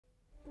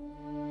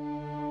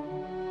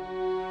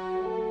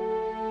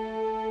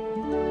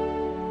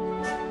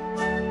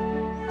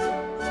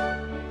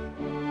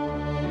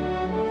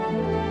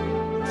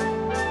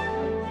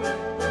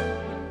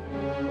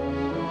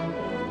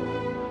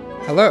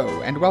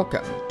Hello, and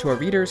welcome to A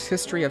Reader's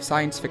History of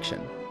Science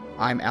Fiction.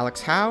 I'm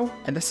Alex Howe,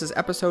 and this is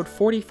episode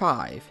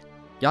 45,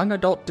 Young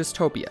Adult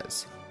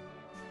Dystopias.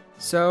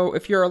 So,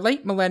 if you're a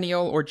late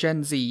millennial or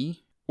Gen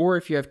Z, or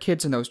if you have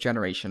kids in those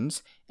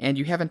generations, and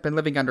you haven't been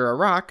living under a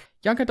rock,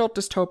 young adult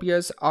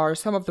dystopias are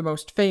some of the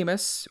most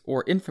famous,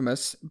 or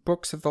infamous,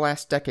 books of the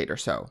last decade or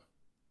so.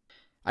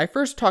 I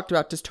first talked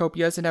about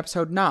dystopias in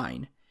episode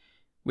 9,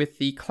 with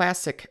the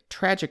classic,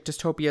 tragic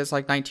dystopias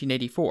like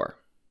 1984.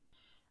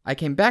 I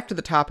came back to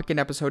the topic in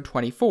episode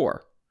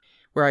 24,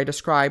 where I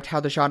described how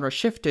the genre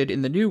shifted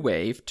in the new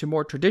wave to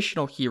more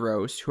traditional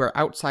heroes who are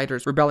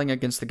outsiders rebelling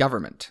against the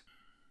government.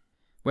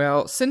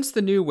 Well, since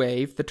the new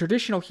wave, the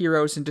traditional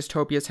heroes in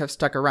dystopias have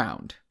stuck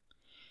around.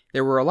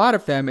 There were a lot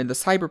of them in the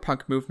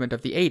cyberpunk movement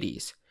of the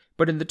 80s,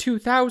 but in the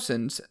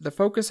 2000s, the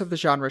focus of the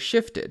genre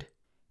shifted,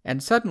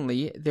 and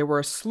suddenly there were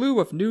a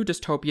slew of new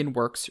dystopian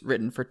works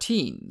written for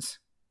teens.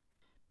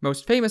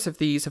 Most famous of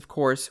these, of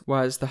course,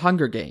 was The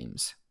Hunger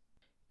Games.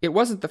 It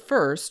wasn't the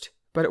first,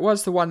 but it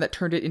was the one that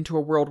turned it into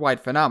a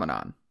worldwide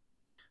phenomenon.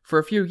 For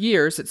a few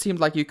years, it seemed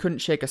like you couldn't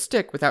shake a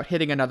stick without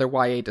hitting another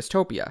YA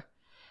dystopia.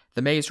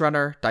 The Maze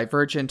Runner,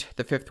 Divergent,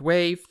 The Fifth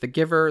Wave, The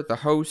Giver, The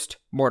Host,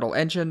 Mortal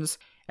Engines,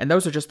 and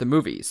those are just the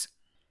movies.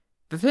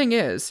 The thing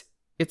is,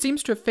 it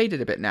seems to have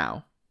faded a bit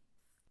now.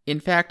 In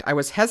fact, I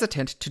was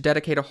hesitant to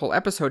dedicate a whole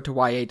episode to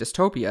YA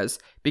dystopias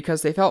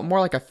because they felt more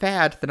like a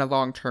fad than a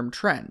long-term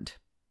trend.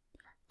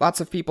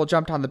 Lots of people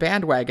jumped on the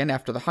bandwagon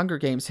after The Hunger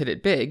Games hit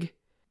it big,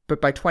 but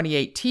by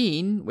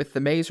 2018, with the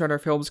Maze Runner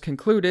films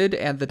concluded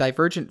and the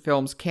Divergent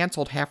films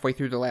cancelled halfway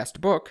through the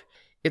last book,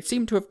 it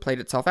seemed to have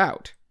played itself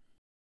out.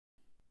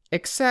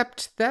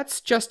 Except that's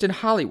just in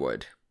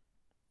Hollywood.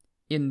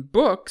 In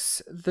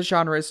books, the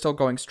genre is still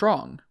going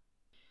strong.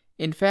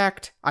 In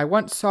fact, I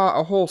once saw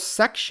a whole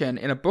section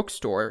in a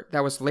bookstore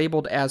that was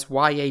labeled as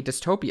YA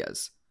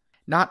dystopias.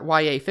 Not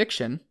YA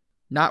fiction,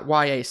 not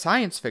YA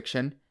science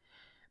fiction,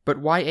 but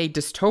YA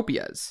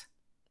dystopias.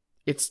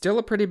 It's still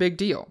a pretty big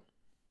deal.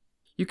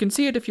 You can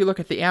see it if you look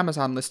at the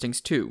Amazon listings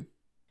too.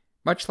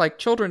 Much like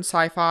children's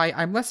sci-fi,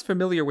 I'm less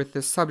familiar with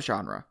this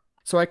subgenre,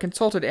 so I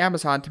consulted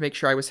Amazon to make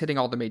sure I was hitting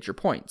all the major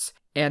points,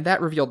 and that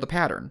revealed the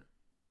pattern.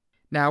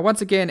 Now,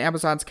 once again,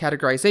 Amazon's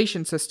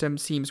categorization system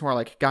seems more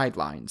like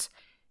guidelines.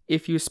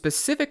 If you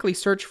specifically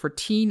search for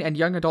teen and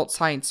young adult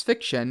science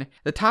fiction,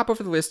 the top of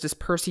the list is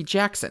Percy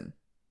Jackson,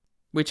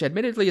 which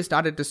admittedly is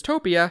not a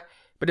dystopia,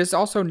 but is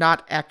also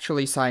not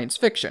actually science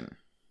fiction.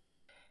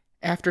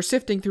 After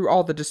sifting through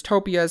all the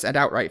dystopias and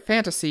outright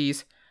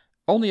fantasies,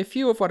 only a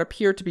few of what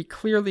appear to be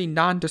clearly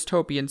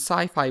non-dystopian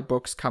sci-fi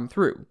books come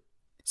through,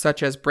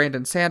 such as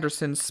Brandon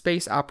Sanderson's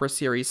space opera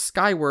series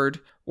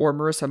Skyward, or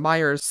Marissa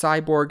Meyer's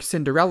cyborg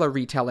Cinderella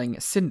retelling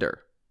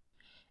Cinder.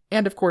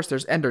 And of course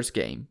there's Ender's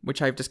Game,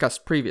 which I've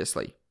discussed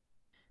previously.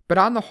 But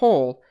on the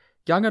whole,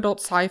 young adult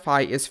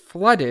sci-fi is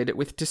flooded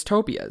with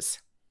dystopias.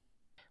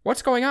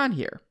 What's going on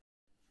here?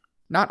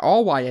 Not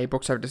all YA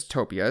books are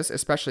dystopias,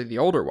 especially the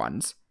older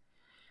ones.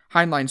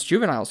 Heinlein's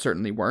juveniles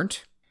certainly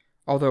weren't,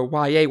 although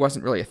YA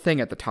wasn't really a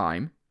thing at the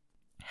time.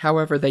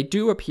 However, they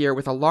do appear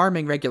with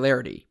alarming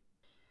regularity.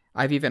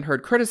 I've even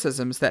heard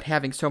criticisms that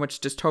having so much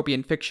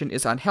dystopian fiction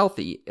is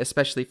unhealthy,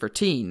 especially for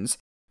teens,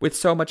 with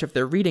so much of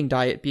their reading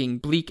diet being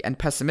bleak and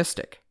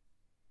pessimistic.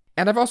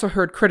 And I've also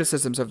heard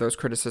criticisms of those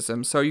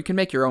criticisms, so you can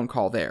make your own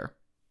call there.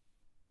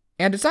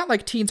 And it's not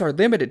like teens are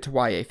limited to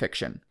YA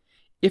fiction.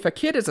 If a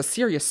kid is a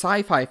serious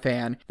sci-fi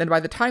fan, then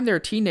by the time they're a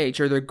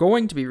teenager, they're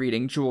going to be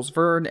reading Jules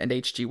Verne and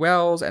H.G.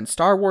 Wells and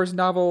Star Wars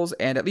novels,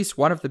 and at least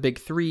one of the big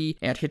three,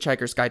 and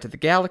Hitchhiker's Guide to the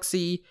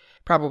Galaxy,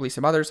 probably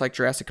some others like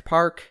Jurassic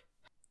Park.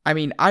 I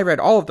mean, I read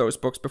all of those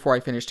books before I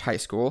finished high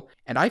school,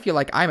 and I feel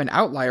like I'm an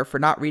outlier for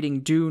not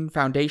reading Dune,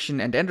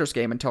 Foundation, and Ender's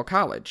Game until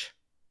college.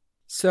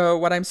 So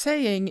what I'm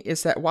saying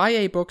is that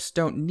YA books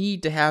don't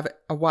need to have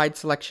a wide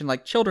selection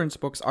like children's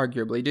books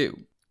arguably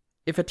do.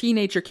 If a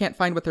teenager can't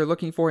find what they're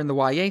looking for in the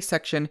YA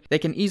section, they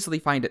can easily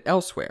find it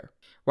elsewhere,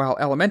 while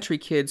elementary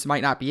kids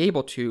might not be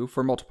able to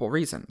for multiple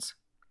reasons.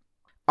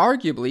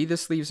 Arguably,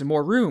 this leaves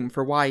more room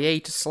for YA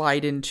to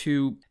slide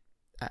into,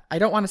 I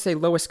don't want to say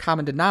lowest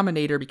common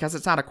denominator because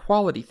it's not a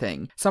quality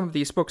thing. Some of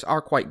these books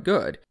are quite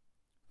good,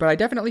 but I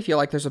definitely feel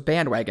like there's a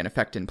bandwagon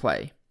effect in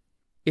play.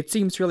 It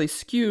seems really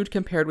skewed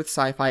compared with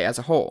sci-fi as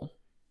a whole.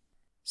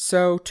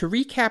 So, to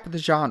recap the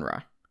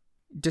genre,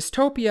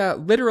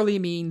 dystopia literally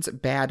means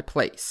bad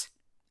place,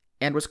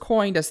 and was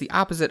coined as the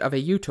opposite of a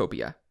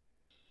utopia.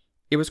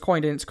 It was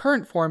coined in its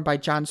current form by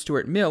John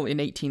Stuart Mill in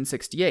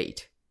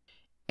 1868,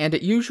 and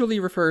it usually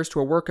refers to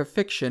a work of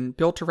fiction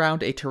built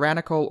around a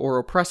tyrannical or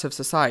oppressive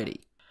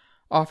society,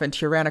 often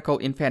tyrannical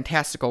in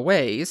fantastical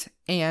ways,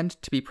 and,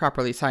 to be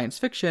properly science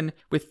fiction,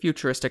 with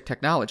futuristic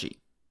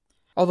technology.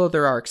 Although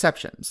there are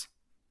exceptions.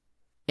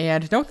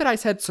 And note that I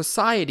said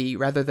society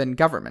rather than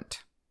government.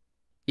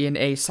 In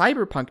a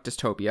cyberpunk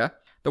dystopia,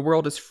 the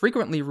world is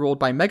frequently ruled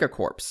by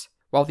megacorps,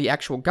 while the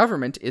actual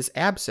government is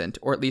absent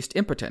or at least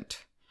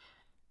impotent.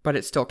 But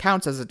it still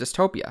counts as a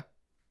dystopia.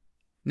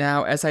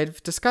 Now, as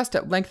I've discussed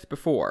at length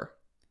before,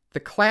 the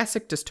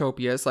classic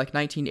dystopias like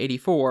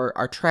 1984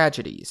 are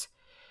tragedies,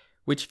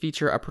 which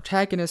feature a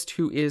protagonist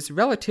who is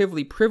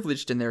relatively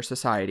privileged in their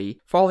society,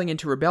 falling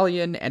into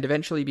rebellion and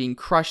eventually being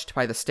crushed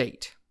by the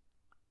state.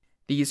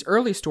 These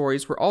early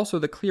stories were also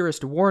the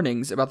clearest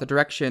warnings about the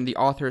direction the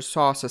authors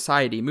saw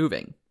society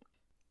moving.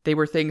 They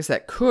were things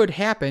that could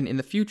happen in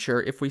the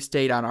future if we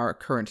stayed on our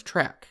current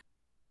track.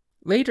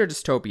 Later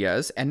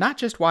dystopias, and not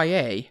just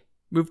YA,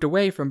 moved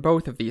away from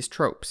both of these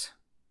tropes.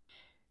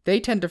 They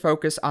tend to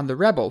focus on the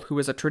rebel who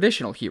is a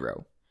traditional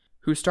hero,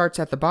 who starts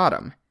at the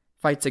bottom,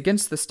 fights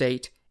against the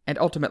state, and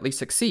ultimately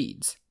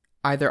succeeds,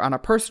 either on a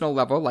personal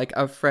level like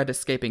of Fred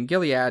escaping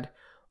Gilead,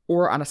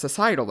 or on a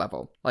societal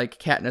level, like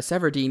Katniss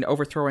Everdeen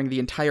overthrowing the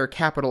entire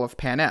capital of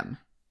Panem.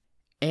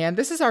 And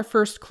this is our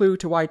first clue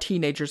to why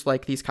teenagers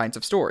like these kinds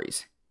of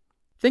stories.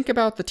 Think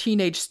about the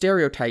teenage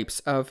stereotypes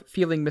of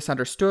feeling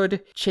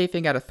misunderstood,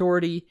 chafing at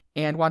authority,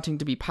 and wanting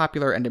to be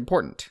popular and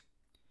important.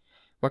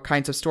 What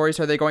kinds of stories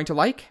are they going to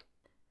like?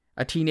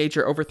 A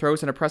teenager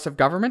overthrows an oppressive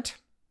government?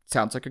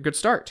 Sounds like a good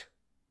start.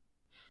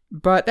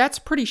 But that's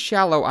pretty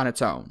shallow on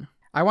its own.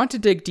 I want to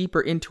dig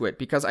deeper into it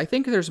because I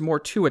think there's more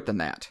to it than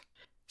that.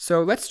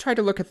 So let's try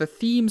to look at the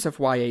themes of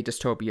YA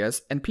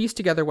dystopias and piece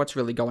together what's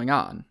really going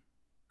on.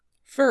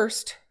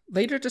 First,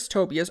 later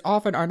dystopias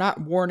often are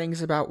not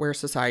warnings about where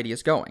society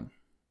is going.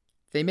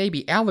 They may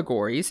be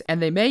allegories,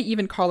 and they may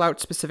even call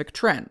out specific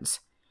trends.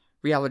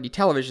 Reality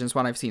television is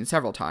one I've seen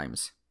several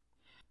times.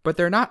 But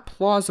they're not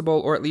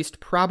plausible or at least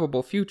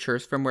probable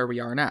futures from where we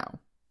are now.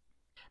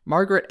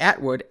 Margaret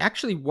Atwood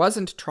actually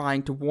wasn't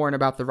trying to warn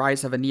about the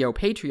rise of a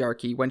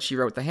neo-patriarchy when she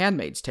wrote The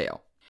Handmaid's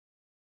Tale.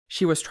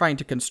 She was trying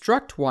to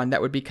construct one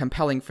that would be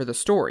compelling for the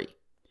story,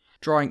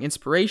 drawing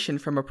inspiration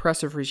from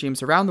oppressive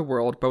regimes around the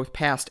world, both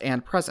past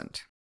and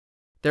present.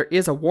 There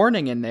is a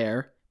warning in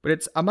there, but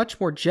it's a much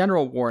more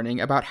general warning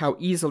about how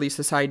easily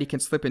society can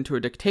slip into a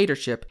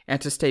dictatorship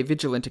and to stay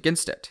vigilant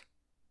against it.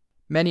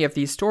 Many of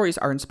these stories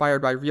are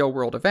inspired by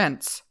real-world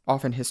events,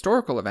 often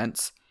historical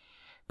events,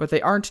 but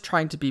they aren't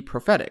trying to be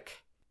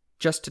prophetic,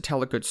 just to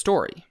tell a good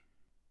story.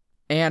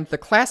 And the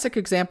classic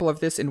example of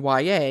this in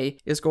YA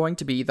is going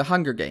to be The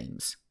Hunger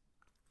Games.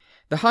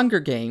 The Hunger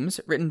Games,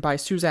 written by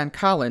Suzanne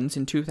Collins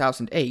in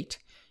 2008,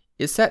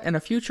 is set in a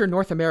future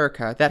North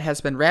America that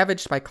has been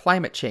ravaged by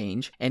climate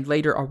change and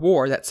later a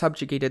war that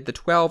subjugated the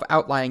 12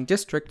 outlying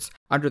districts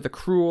under the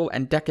cruel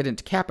and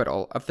decadent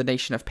capital of the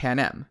nation of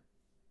Panem.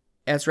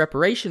 As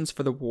reparations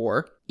for the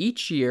war,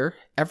 each year,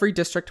 every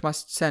district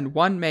must send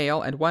one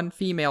male and one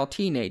female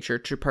teenager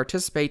to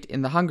participate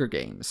in the Hunger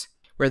Games,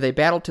 where they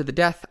battle to the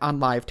death on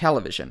live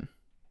television.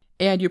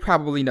 And you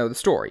probably know the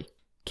story.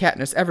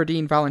 Katniss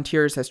Everdeen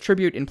volunteers as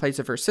tribute in place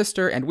of her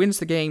sister and wins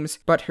the games,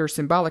 but her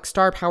symbolic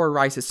star power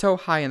rises so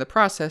high in the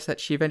process that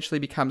she eventually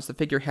becomes the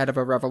figurehead of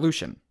a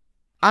revolution.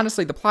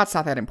 Honestly, the plot's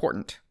not that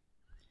important.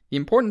 The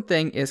important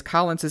thing is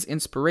Collins'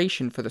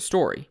 inspiration for the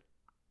story.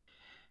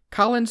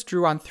 Collins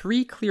drew on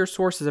 3 clear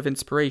sources of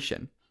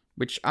inspiration,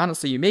 which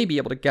honestly you may be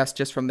able to guess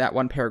just from that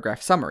one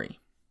paragraph summary.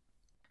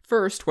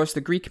 First was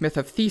the Greek myth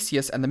of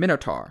Theseus and the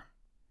Minotaur,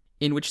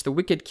 in which the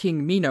wicked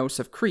king Minos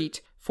of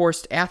Crete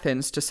forced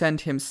Athens to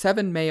send him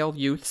 7 male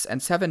youths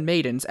and 7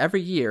 maidens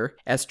every year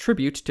as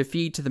tribute to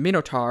feed to the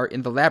Minotaur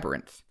in the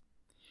labyrinth.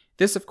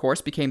 This, of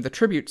course, became the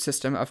tribute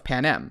system of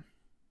Panem.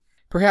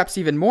 Perhaps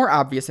even more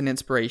obvious an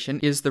inspiration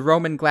is the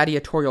Roman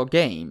gladiatorial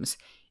games,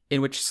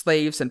 in which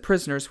slaves and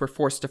prisoners were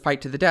forced to fight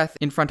to the death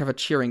in front of a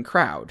cheering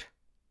crowd.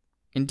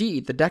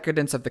 Indeed, the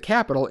decadence of the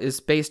capital is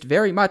based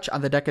very much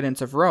on the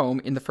decadence of Rome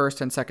in the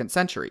 1st and 2nd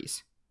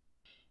centuries.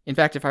 In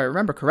fact, if I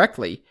remember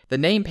correctly, the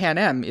name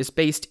Panem is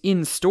based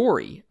in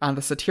story on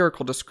the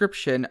satirical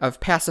description of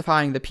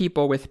pacifying the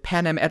people with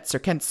panem et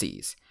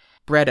circenses,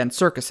 bread and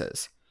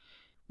circuses,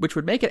 which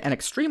would make it an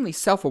extremely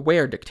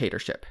self-aware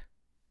dictatorship.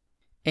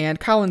 And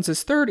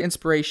Collins' third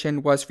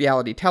inspiration was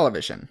reality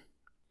television.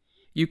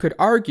 You could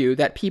argue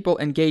that people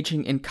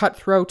engaging in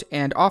cutthroat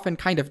and often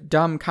kind of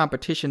dumb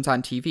competitions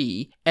on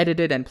TV,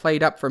 edited and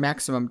played up for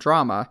maximum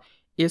drama,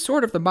 is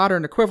sort of the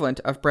modern equivalent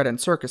of bread and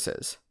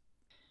circuses.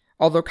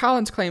 Although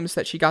Collins claims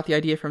that she got the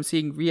idea from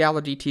seeing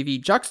reality TV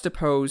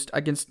juxtaposed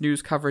against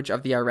news coverage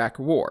of the Iraq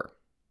War.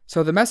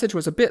 So the message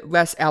was a bit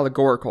less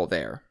allegorical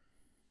there.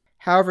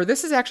 However,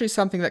 this is actually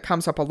something that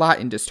comes up a lot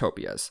in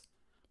dystopias.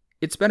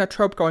 It's been a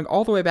trope going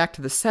all the way back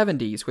to the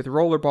 70s with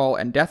Rollerball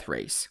and Death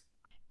Race,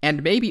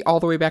 and maybe all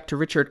the way back to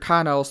Richard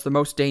Connell's The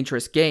Most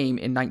Dangerous Game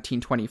in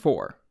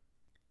 1924.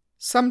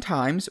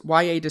 Sometimes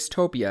YA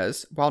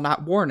dystopias, while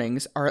not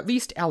warnings, are at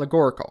least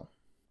allegorical.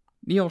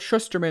 Neal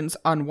Shusterman's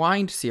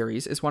Unwind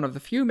series is one of the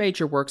few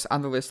major works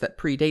on the list that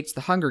predates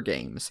The Hunger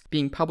Games,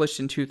 being published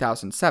in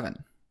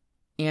 2007.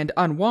 And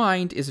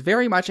Unwind is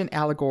very much an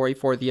allegory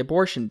for the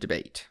abortion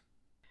debate.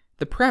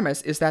 The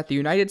premise is that the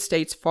United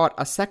States fought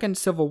a second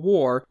civil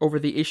war over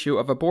the issue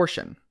of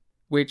abortion,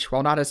 which,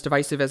 while not as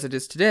divisive as it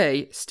is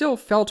today, still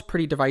felt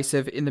pretty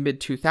divisive in the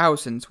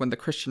mid-2000s when the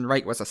Christian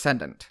right was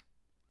ascendant.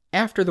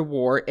 After the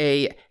war,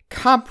 a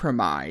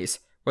compromise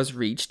was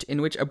reached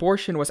in which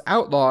abortion was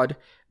outlawed,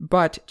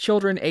 but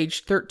children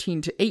aged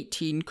 13 to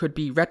 18 could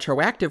be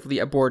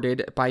retroactively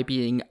aborted by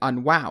being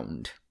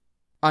unwound.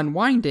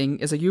 Unwinding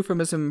is a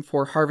euphemism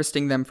for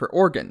harvesting them for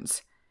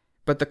organs,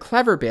 but the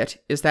clever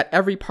bit is that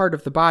every part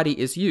of the body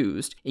is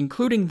used,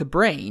 including the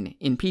brain,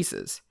 in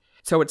pieces,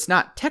 so it's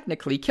not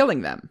technically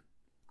killing them.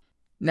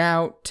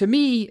 Now, to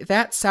me,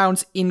 that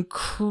sounds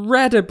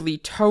incredibly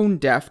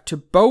tone-deaf to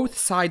both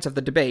sides of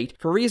the debate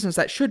for reasons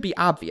that should be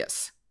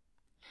obvious.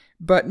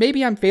 But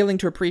maybe I'm failing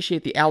to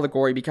appreciate the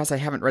allegory because I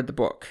haven't read the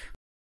book.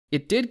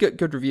 It did get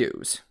good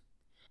reviews.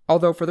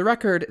 Although, for the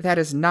record, that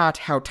is not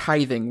how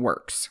tithing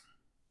works.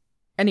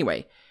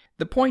 Anyway,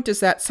 the point is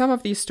that some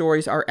of these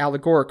stories are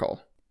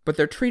allegorical, but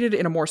they're treated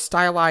in a more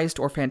stylized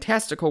or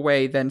fantastical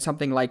way than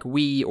something like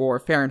We or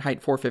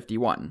Fahrenheit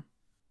 451.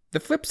 The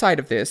flip side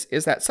of this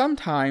is that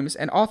sometimes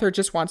an author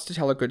just wants to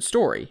tell a good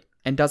story,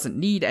 and doesn't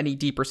need any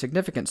deeper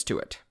significance to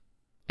it.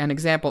 An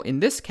example in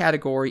this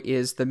category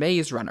is The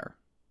Maze Runner.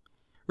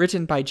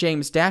 Written by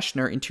James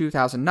Dashner in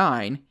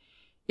 2009,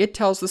 it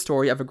tells the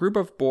story of a group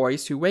of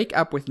boys who wake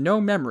up with no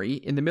memory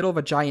in the middle of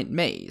a giant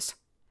maze.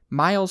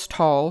 Miles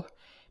tall,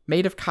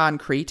 made of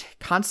concrete,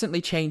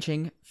 constantly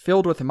changing,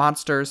 filled with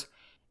monsters,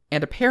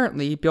 and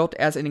apparently built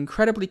as an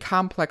incredibly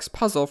complex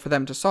puzzle for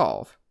them to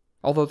solve,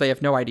 although they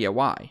have no idea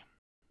why.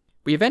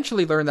 We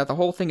eventually learn that the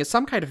whole thing is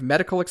some kind of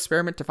medical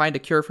experiment to find a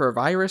cure for a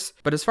virus,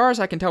 but as far as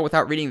I can tell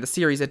without reading the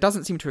series, it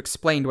doesn't seem to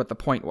explain what the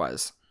point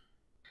was.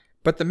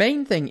 But the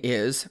main thing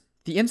is,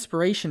 the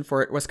inspiration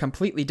for it was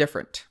completely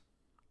different.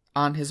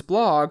 On his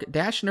blog,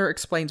 Dashner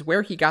explains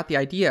where he got the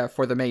idea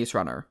for The Maze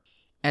Runner,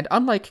 and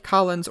unlike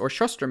Collins or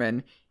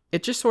Shusterman,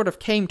 it just sort of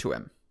came to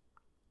him.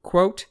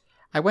 Quote,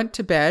 I went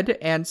to bed,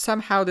 and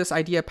somehow this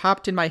idea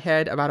popped in my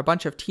head about a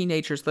bunch of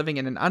teenagers living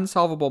in an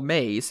unsolvable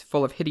maze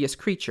full of hideous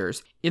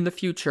creatures in the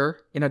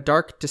future in a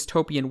dark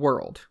dystopian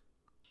world.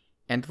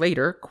 And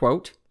later,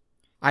 quote,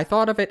 I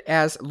thought of it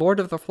as Lord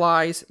of the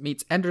Flies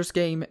meets Ender's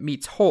Game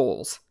meets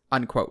Holes,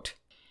 unquote,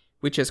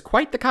 which is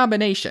quite the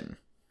combination.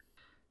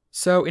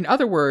 So, in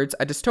other words,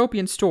 a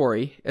dystopian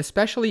story,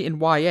 especially in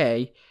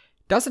YA,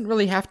 doesn't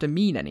really have to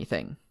mean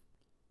anything.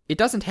 It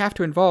doesn't have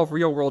to involve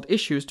real-world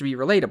issues to be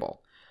relatable,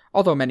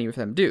 although many of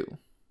them do.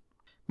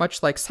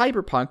 Much like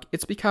cyberpunk,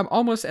 it's become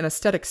almost an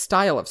aesthetic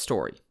style of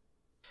story,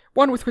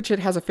 one with which it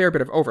has a fair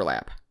bit of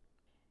overlap.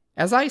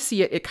 As I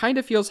see it, it kind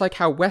of feels like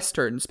how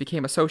westerns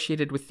became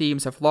associated with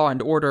themes of law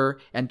and order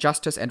and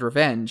justice and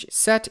revenge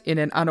set in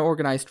an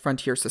unorganized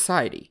frontier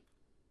society.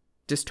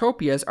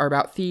 Dystopias are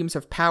about themes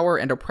of power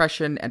and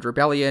oppression and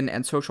rebellion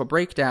and social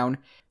breakdown,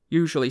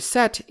 usually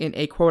set in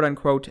a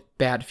quote-unquote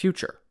bad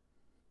future.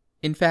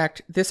 In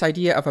fact, this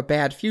idea of a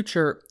bad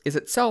future is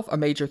itself a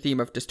major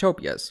theme of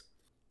dystopias,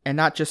 and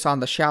not just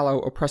on the shallow,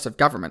 oppressive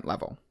government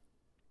level.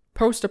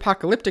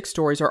 Post-apocalyptic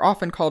stories are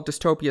often called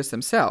dystopias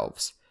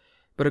themselves,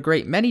 but a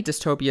great many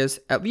dystopias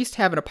at least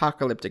have an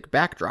apocalyptic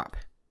backdrop,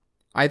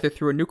 either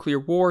through a nuclear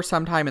war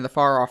sometime in the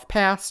far-off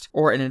past,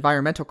 or an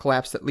environmental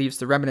collapse that leaves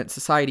the remnant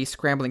society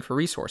scrambling for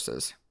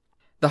resources.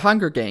 The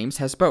Hunger Games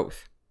has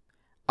both.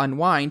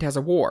 Unwind has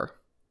a war.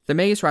 The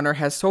Maze Runner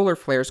has solar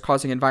flares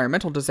causing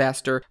environmental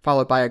disaster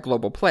followed by a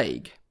global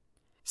plague.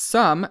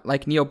 Some,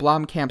 like Neal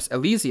Blomkamp's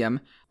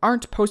Elysium,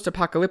 aren't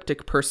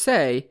post-apocalyptic per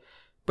se,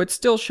 but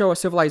still show a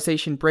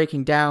civilization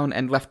breaking down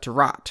and left to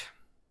rot.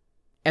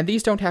 And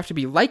these don't have to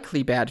be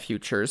likely bad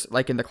futures,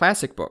 like in the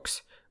classic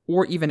books,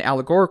 or even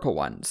allegorical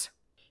ones.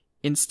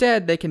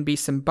 Instead, they can be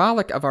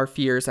symbolic of our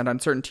fears and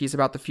uncertainties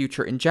about the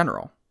future in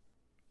general.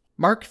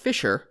 Mark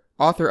Fisher,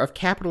 author of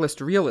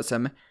Capitalist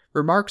Realism,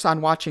 remarks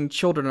on watching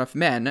Children of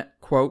Men,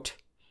 quote,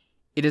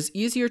 It is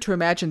easier to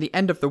imagine the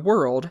end of the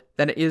world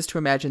than it is to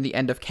imagine the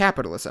end of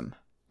capitalism,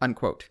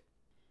 unquote.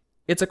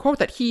 It's a quote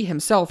that he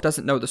himself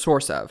doesn't know the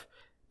source of,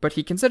 but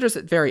he considers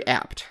it very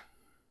apt.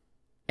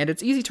 And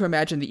it's easy to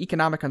imagine the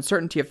economic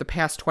uncertainty of the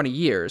past 20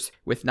 years,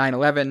 with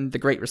 9/11, the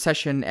Great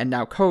Recession, and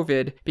now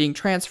COVID, being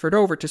transferred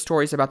over to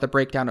stories about the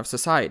breakdown of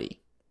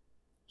society.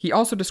 He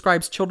also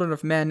describes Children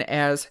of Men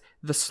as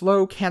the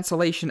slow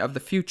cancellation of the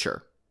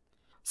future,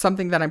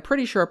 something that I'm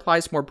pretty sure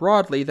applies more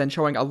broadly than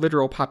showing a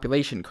literal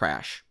population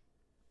crash.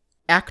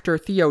 Actor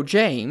Theo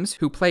James,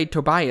 who played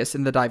Tobias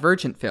in the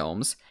Divergent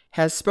films,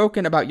 has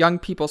spoken about young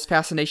people's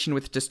fascination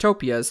with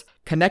dystopias,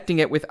 connecting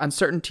it with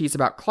uncertainties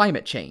about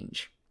climate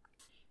change.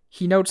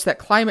 He notes that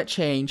climate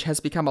change has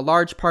become a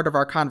large part of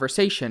our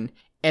conversation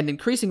and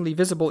increasingly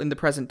visible in the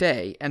present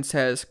day, and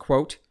says,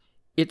 quote,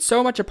 It's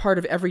so much a part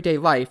of everyday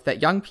life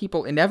that young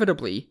people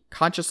inevitably,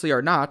 consciously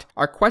or not,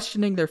 are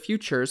questioning their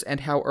futures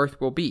and how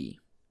Earth will be,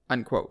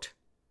 unquote.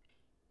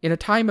 In a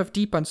time of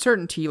deep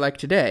uncertainty like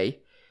today,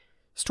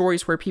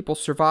 stories where people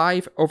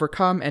survive,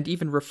 overcome, and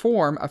even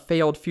reform a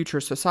failed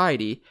future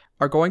society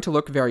are going to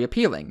look very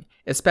appealing,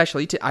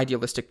 especially to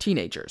idealistic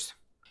teenagers.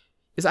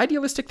 Is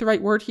idealistic the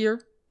right word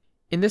here?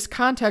 In this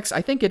context,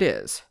 I think it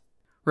is.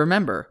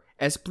 Remember,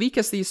 as bleak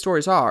as these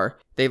stories are,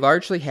 they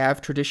largely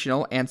have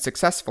traditional and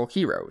successful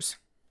heroes.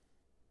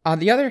 On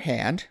the other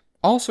hand,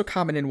 also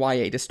common in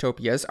YA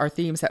dystopias are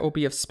themes that will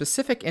be of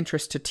specific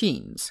interest to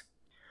teens.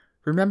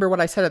 Remember what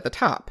I said at the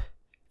top: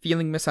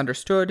 feeling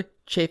misunderstood,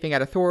 chafing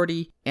at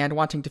authority, and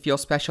wanting to feel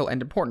special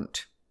and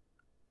important.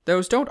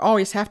 Those don't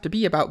always have to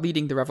be about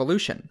leading the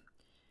revolution.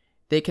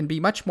 they can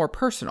be much more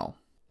personal,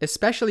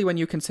 especially when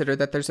you consider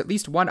that there's at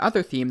least one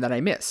other theme that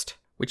I missed,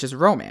 which is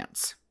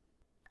romance.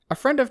 A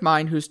friend of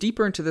mine who's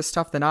deeper into this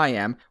stuff than I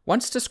am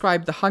once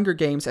described the Hunger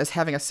Games as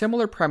having a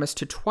similar premise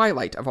to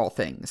Twilight of all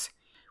things,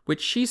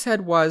 which she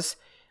said was,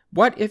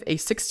 what if a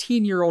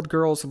 16-year-old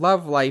girl's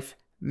love life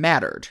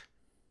mattered?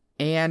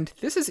 And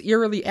this is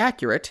eerily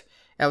accurate,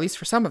 at least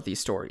for some of these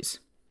stories.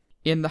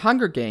 In The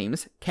Hunger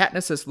Games,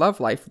 Katniss's love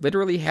life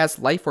literally has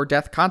life or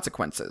death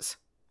consequences.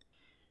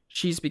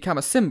 She's become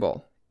a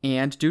symbol,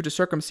 and due to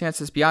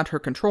circumstances beyond her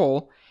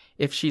control,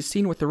 if she's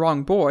seen with the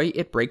wrong boy,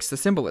 it breaks the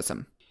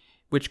symbolism,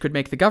 which could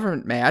make the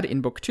government mad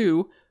in Book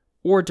 2,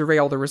 or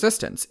derail the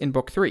resistance in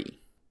Book 3.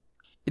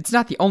 It's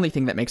not the only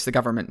thing that makes the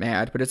government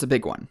mad, but it's a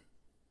big one.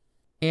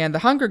 And The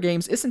Hunger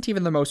Games isn't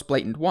even the most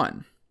blatant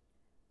one.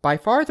 By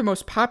far the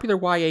most popular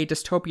YA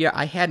dystopia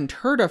I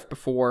hadn't heard of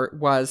before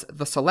was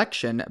The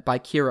Selection by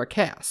Kiera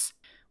Cass,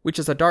 which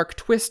is a dark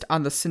twist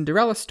on the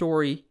Cinderella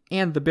story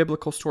and the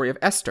biblical story of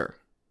Esther,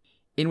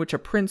 in which a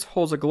prince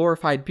holds a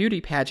glorified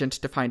beauty pageant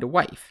to find a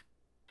wife.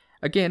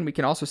 Again, we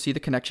can also see the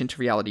connection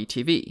to reality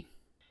TV.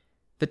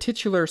 The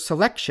titular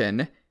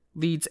Selection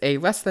leads a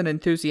less than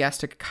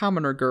enthusiastic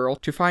commoner girl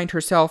to find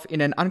herself in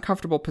an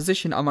uncomfortable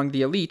position among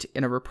the elite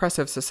in a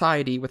repressive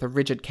society with a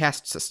rigid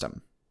caste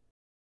system.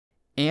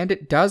 And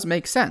it does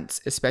make sense,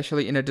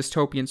 especially in a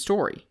dystopian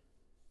story.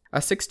 A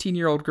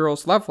 16-year-old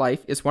girl's love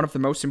life is one of the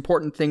most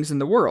important things in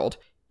the world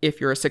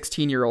if you're a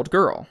 16-year-old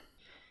girl.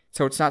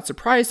 So it's not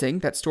surprising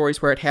that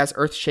stories where it has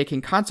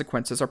earth-shaking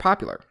consequences are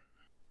popular.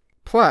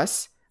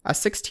 Plus, a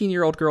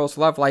 16-year-old girl's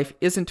love life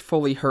isn't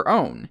fully her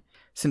own,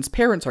 since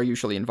parents are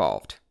usually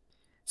involved.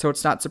 So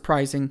it's not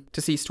surprising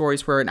to see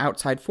stories where an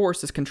outside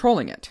force is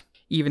controlling it,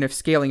 even if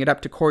scaling it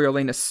up to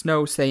Coriolanus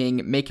Snow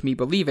saying, "make me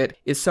believe it,"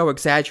 is so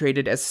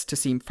exaggerated as to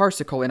seem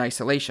farcical in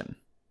isolation.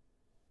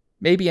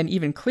 Maybe an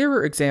even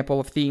clearer example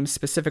of themes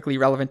specifically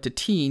relevant to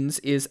teens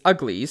is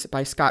Uglies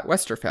by Scott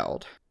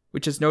Westerfeld,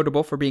 which is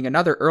notable for being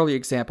another early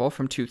example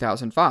from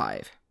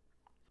 2005.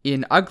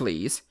 In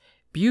Uglies,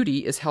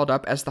 beauty is held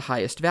up as the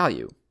highest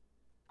value.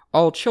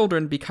 All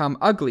children become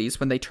uglies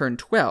when they turn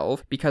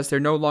 12 because they're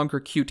no longer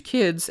cute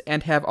kids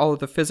and have all of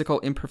the physical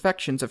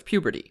imperfections of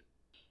puberty.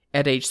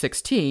 At age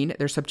 16,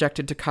 they're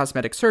subjected to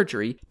cosmetic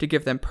surgery to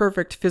give them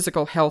perfect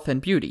physical health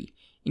and beauty,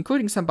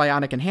 including some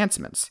bionic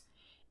enhancements,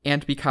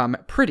 and become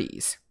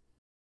pretties.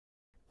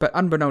 But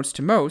unbeknownst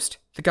to most,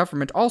 the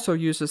government also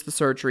uses the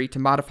surgery to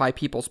modify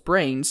people's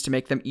brains to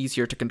make them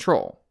easier to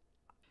control.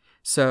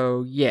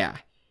 So yeah,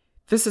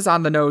 this is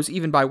on the nose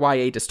even by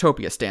YA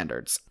dystopia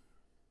standards.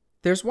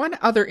 There's one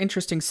other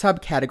interesting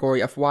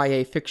subcategory of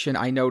YA fiction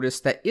I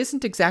noticed that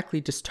isn't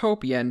exactly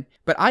dystopian,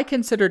 but I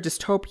consider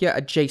dystopia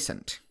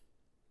adjacent.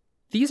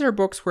 These are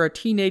books where a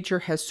teenager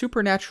has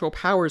supernatural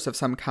powers of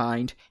some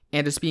kind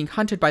and is being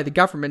hunted by the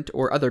government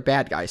or other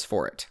bad guys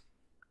for it.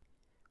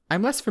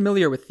 I'm less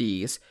familiar with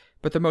these,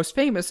 but the most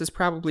famous is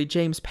probably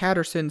James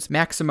Patterson's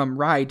Maximum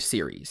Ride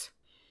series,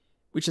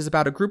 which is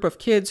about a group of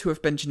kids who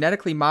have been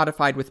genetically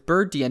modified with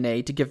bird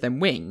DNA to give them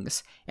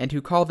wings, and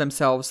who call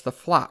themselves the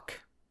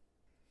Flock.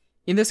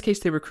 In this case,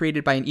 they were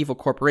created by an evil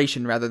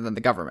corporation rather than the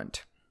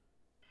government.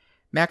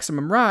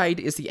 Maximum Ride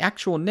is the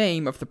actual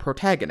name of the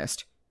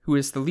protagonist, who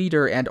is the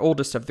leader and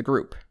oldest of the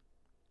group.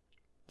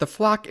 The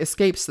Flock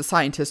escapes the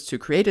scientists who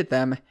created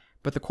them,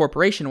 but the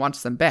corporation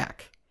wants them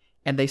back,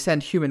 and they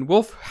send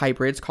human-wolf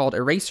hybrids called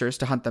Erasers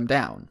to hunt them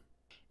down.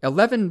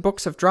 11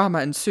 books of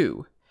drama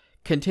ensue,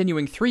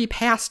 continuing 3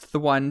 past the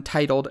one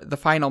titled The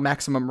Final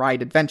Maximum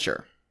Ride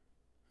Adventure.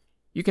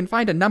 You can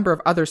find a number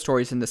of other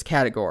stories in this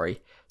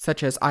category,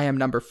 such as I Am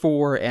Number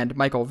 4 and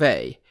Michael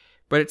Vey,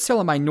 but it's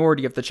still a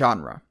minority of the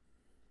genre.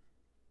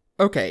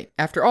 Okay,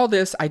 after all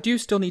this, I do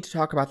still need to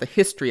talk about the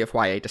history of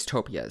YA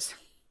dystopias.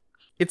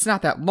 It's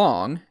not that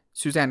long,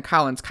 Suzanne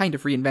Collins kind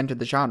of reinvented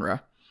the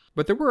genre,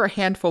 but there were a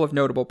handful of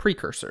notable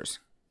precursors.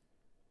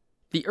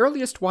 The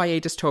earliest YA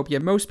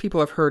dystopia most people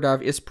have heard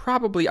of is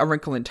probably A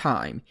Wrinkle in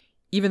Time,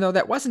 even though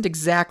that wasn't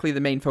exactly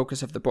the main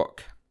focus of the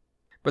book.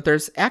 But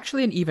there's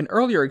actually an even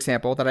earlier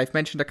example that I've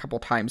mentioned a couple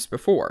times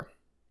before.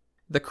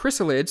 The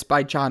Chrysalids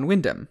by John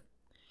Wyndham,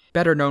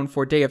 better known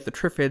for Day of the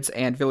Triffids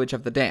and Village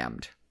of the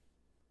Damned.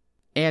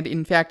 And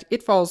in fact,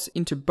 it falls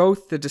into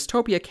both the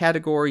dystopia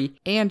category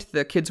and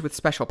the kids with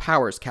special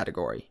powers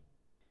category.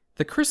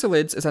 The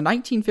Chrysalids is a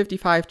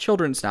 1955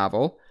 children's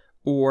novel,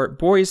 or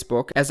boys'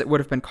 book as it would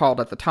have been called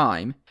at the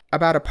time,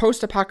 about a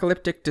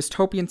post-apocalyptic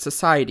dystopian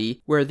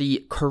society where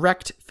the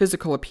correct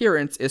physical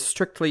appearance is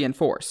strictly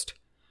enforced.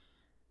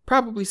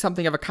 Probably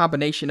something of a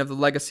combination of the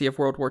legacy of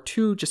World War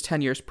II just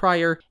 10 years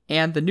prior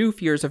and the new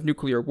fears of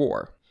nuclear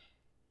war.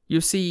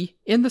 You see,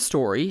 in the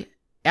story,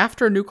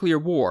 after a nuclear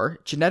war,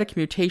 genetic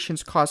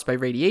mutations caused by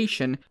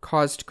radiation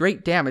caused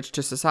great damage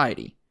to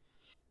society.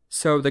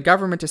 So the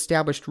government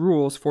established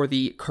rules for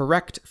the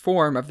correct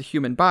form of the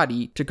human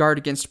body to guard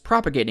against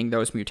propagating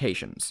those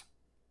mutations.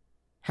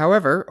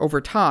 However,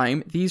 over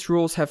time, these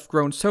rules have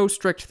grown so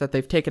strict that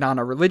they've taken on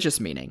a religious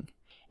meaning,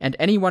 and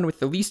anyone with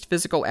the least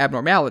physical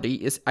abnormality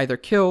is either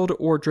killed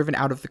or driven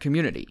out of the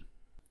community.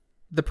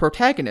 The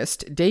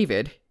protagonist,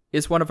 David,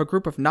 is one of a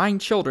group of 9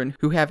 children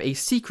who have a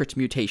secret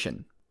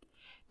mutation.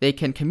 They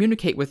can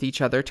communicate with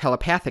each other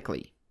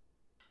telepathically.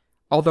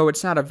 Although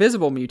it's not a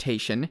visible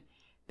mutation,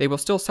 they will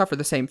still suffer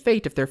the same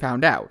fate if they're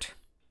found out,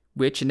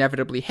 which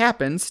inevitably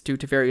happens due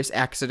to various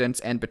accidents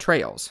and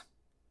betrayals.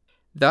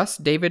 Thus,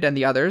 David and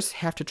the others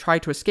have to try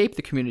to escape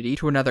the community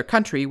to another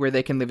country where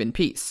they can live in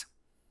peace.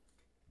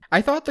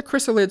 I thought The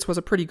Chrysalids was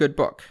a pretty good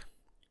book.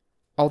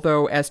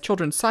 Although, as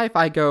children's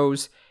sci-fi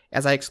goes,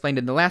 as I explained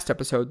in the last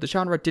episode, the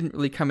genre didn't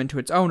really come into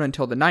its own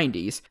until the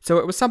 90s, so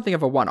it was something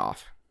of a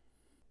one-off.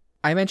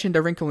 I mentioned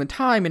A Wrinkle in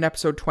Time in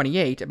episode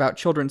 28 about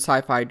children's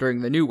sci-fi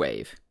during the New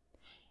Wave.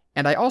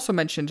 And I also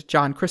mentioned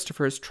John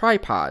Christopher's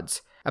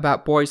Tripods,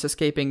 about boys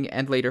escaping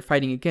and later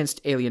fighting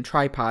against alien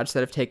tripods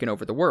that have taken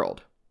over the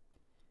world.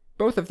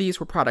 Both of these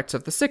were products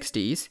of the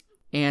 60s,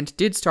 and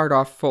did start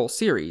off full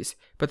series,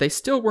 but they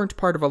still weren't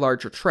part of a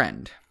larger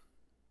trend.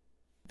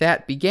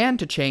 That began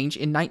to change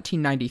in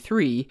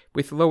 1993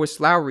 with Lois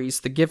Lowry's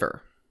The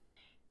Giver.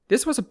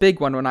 This was a big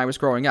one when I was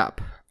growing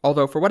up,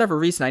 although for whatever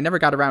reason I never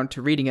got around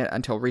to reading it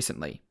until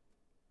recently.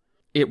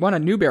 It won a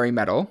Newbery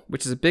Medal,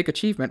 which is a big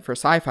achievement for a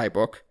sci-fi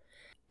book,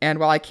 and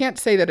while I can't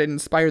say that it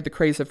inspired the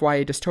craze of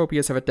YA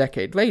dystopias of a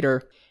decade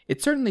later,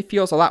 it certainly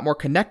feels a lot more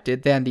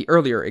connected than the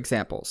earlier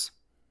examples.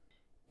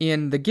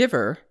 In The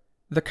Giver,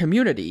 the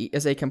community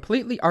is a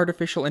completely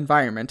artificial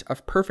environment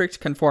of perfect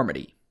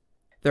conformity.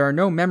 There are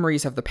no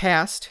memories of the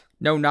past,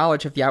 no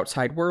knowledge of the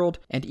outside world,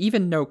 and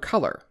even no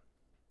color.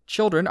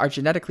 Children are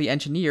genetically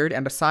engineered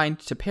and assigned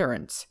to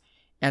parents,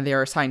 and they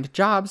are assigned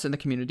jobs in the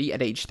community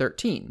at age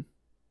 13.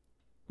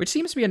 Which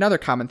seems to be another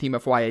common theme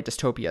of YA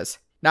dystopias,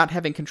 not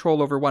having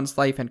control over one's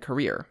life and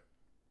career.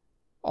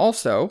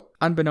 Also,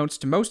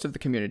 unbeknownst to most of the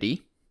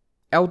community,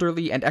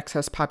 elderly and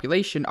excess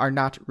population are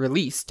not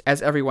released,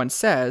 as everyone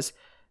says,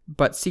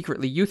 but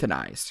secretly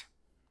euthanized.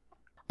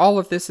 All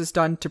of this is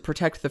done to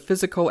protect the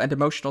physical and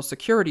emotional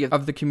security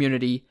of the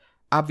community,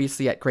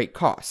 obviously at great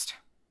cost.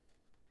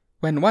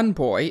 When one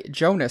boy,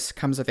 Jonas,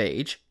 comes of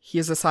age, he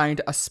is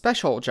assigned a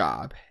special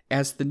job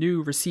as the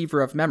new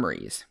receiver of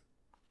memories.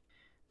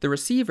 The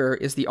receiver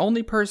is the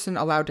only person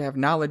allowed to have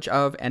knowledge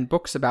of and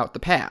books about the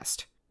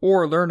past,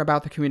 or learn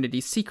about the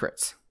community's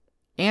secrets,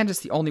 and is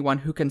the only one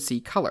who can see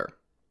color.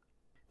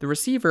 The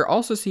receiver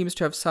also seems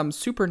to have some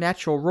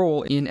supernatural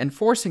role in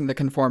enforcing the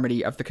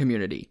conformity of the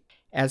community,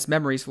 as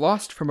memories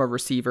lost from a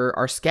receiver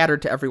are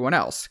scattered to everyone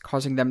else,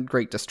 causing them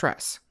great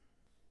distress.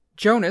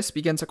 Jonas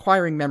begins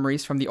acquiring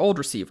memories from the old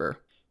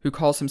receiver, who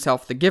calls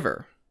himself the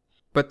Giver,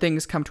 but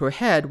things come to a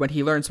head when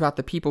he learns about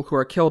the people who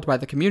are killed by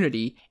the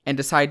community and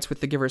decides with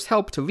the Giver's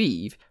help to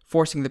leave,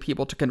 forcing the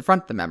people to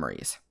confront the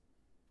memories.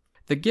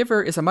 The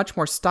Giver is a much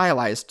more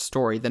stylized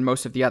story than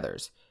most of the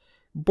others,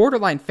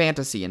 borderline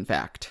fantasy in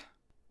fact,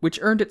 which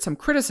earned it some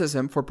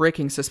criticism for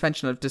breaking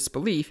suspension of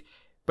disbelief,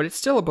 but it's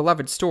still a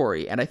beloved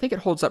story, and I think it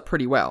holds up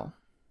pretty well.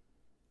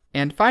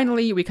 And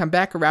finally, we come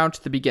back around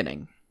to the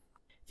beginning.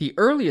 The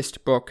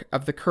earliest book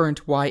of the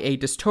current YA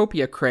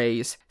dystopia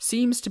craze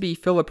seems to be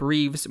Philip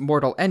Reeve's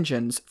Mortal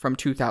Engines from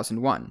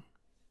 2001.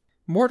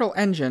 Mortal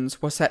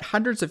Engines was set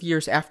hundreds of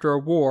years after a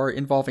war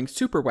involving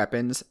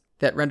superweapons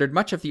that rendered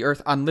much of the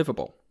Earth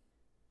unlivable.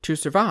 To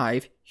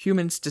survive,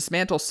 humans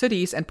dismantle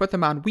cities and put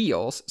them on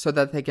wheels so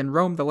that they can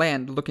roam the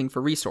land looking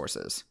for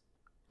resources.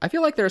 I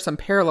feel like there are some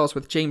parallels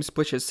with James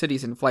Blish's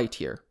Cities in Flight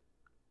here.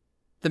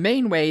 The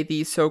main way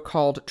these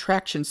so-called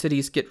traction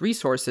cities get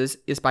resources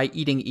is by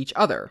eating each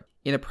other,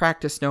 in a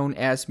practice known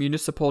as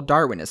municipal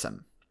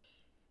Darwinism.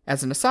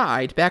 As an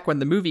aside, back when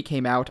the movie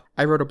came out,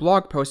 I wrote a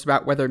blog post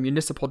about whether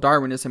municipal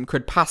Darwinism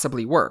could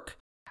possibly work,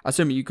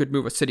 assuming you could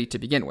move a city to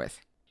begin with.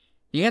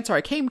 The answer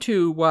I came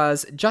to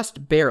was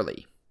just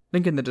barely.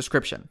 Link in the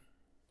description.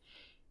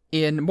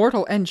 In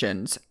Mortal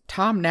Engines,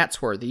 Tom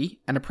Natsworthy,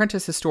 an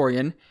apprentice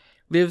historian,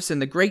 lives in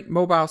the great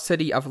mobile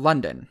city of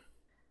London.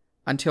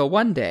 Until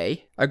one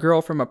day, a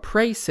girl from a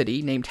prey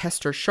city named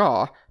Hester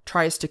Shaw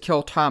tries to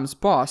kill Tom's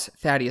boss,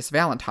 Thaddeus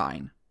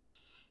Valentine.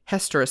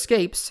 Hester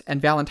escapes,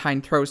 and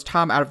Valentine throws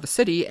Tom out of the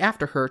city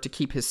after her to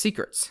keep his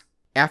secrets,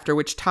 after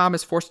which Tom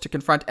is forced to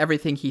confront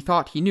everything he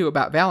thought he knew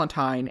about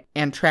Valentine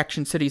and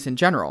traction cities in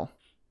general,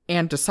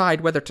 and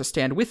decide whether to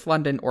stand with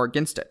London or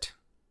against it.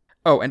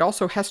 Oh, and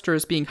also Hester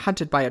is being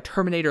hunted by a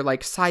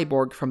Terminator-like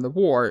cyborg from the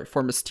war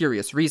for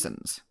mysterious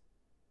reasons.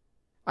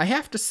 I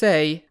have to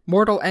say,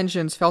 Mortal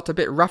Engines felt a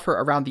bit rougher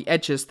around the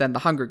edges than The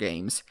Hunger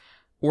Games,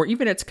 or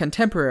even its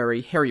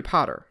contemporary Harry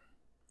Potter.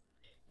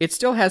 It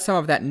still has some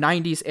of that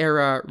 90s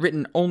era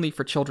written only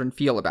for children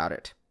feel about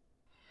it.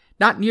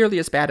 Not nearly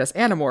as bad as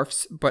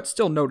Animorphs, but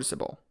still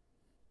noticeable.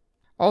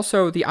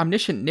 Also, the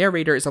omniscient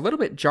narrator is a little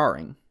bit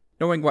jarring,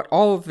 knowing what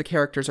all of the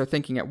characters are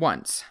thinking at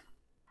once.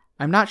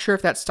 I'm not sure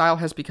if that style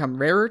has become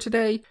rarer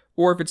today,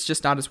 or if it's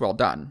just not as well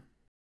done.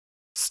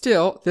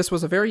 Still, this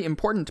was a very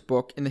important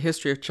book in the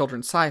history of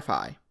children's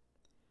sci-fi.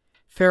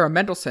 Farah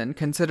Mendlesohn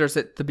considers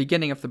it the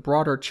beginning of the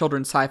broader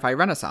children's sci-fi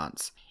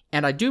renaissance,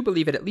 and I do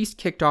believe it at least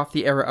kicked off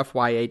the era of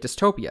YA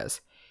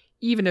dystopias,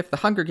 even if The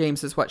Hunger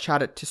Games is what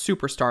shot it to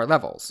superstar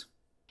levels.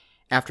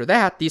 After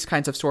that, these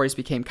kinds of stories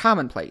became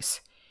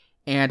commonplace,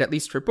 and at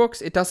least for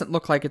books, it doesn't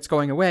look like it's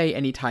going away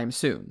anytime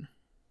soon.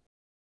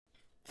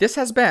 This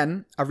has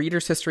been A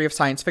Reader's History of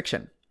Science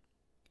Fiction.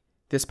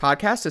 This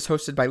podcast is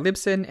hosted by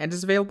Libsyn and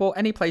is available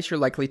any place you're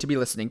likely to be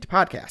listening to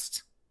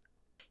podcasts.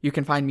 You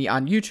can find me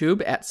on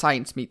YouTube at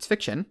Science Meets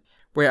Fiction,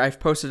 where I've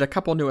posted a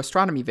couple new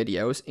astronomy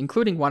videos,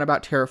 including one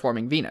about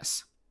terraforming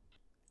Venus.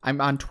 I'm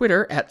on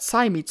Twitter at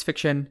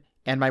SciMeetsFiction,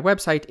 and my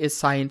website is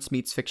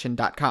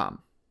sciencemeetsfiction.com.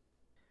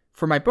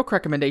 For my book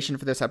recommendation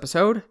for this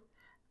episode,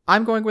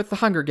 I'm going with The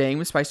Hunger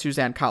Games by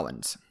Suzanne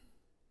Collins.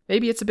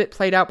 Maybe it's a bit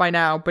played out by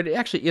now, but it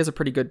actually is a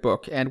pretty good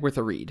book and worth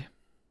a read.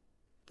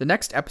 The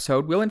next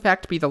episode will in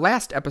fact be the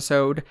last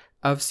episode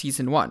of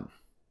Season 1.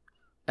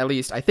 At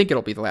least, I think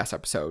it'll be the last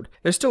episode.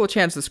 There's still a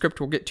chance the script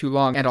will get too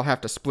long and I'll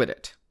have to split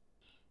it.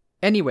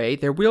 Anyway,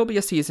 there will be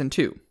a Season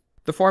 2.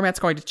 The format's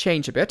going to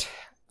change a bit.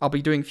 I'll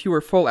be doing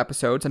fewer full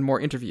episodes and more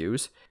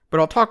interviews, but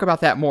I'll talk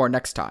about that more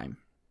next time.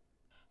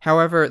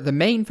 However, the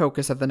main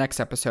focus of the next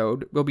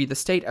episode will be the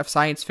state of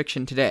science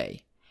fiction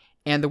today,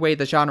 and the way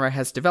the genre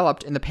has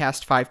developed in the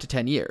past 5 to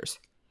 10 years.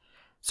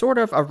 Sort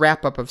of a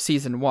wrap-up of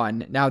Season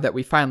 1 now that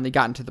we've finally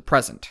gotten to the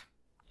present.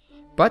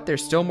 But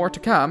there's still more to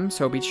come,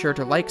 so be sure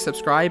to like,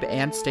 subscribe,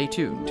 and stay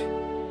tuned.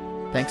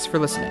 Thanks for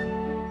listening.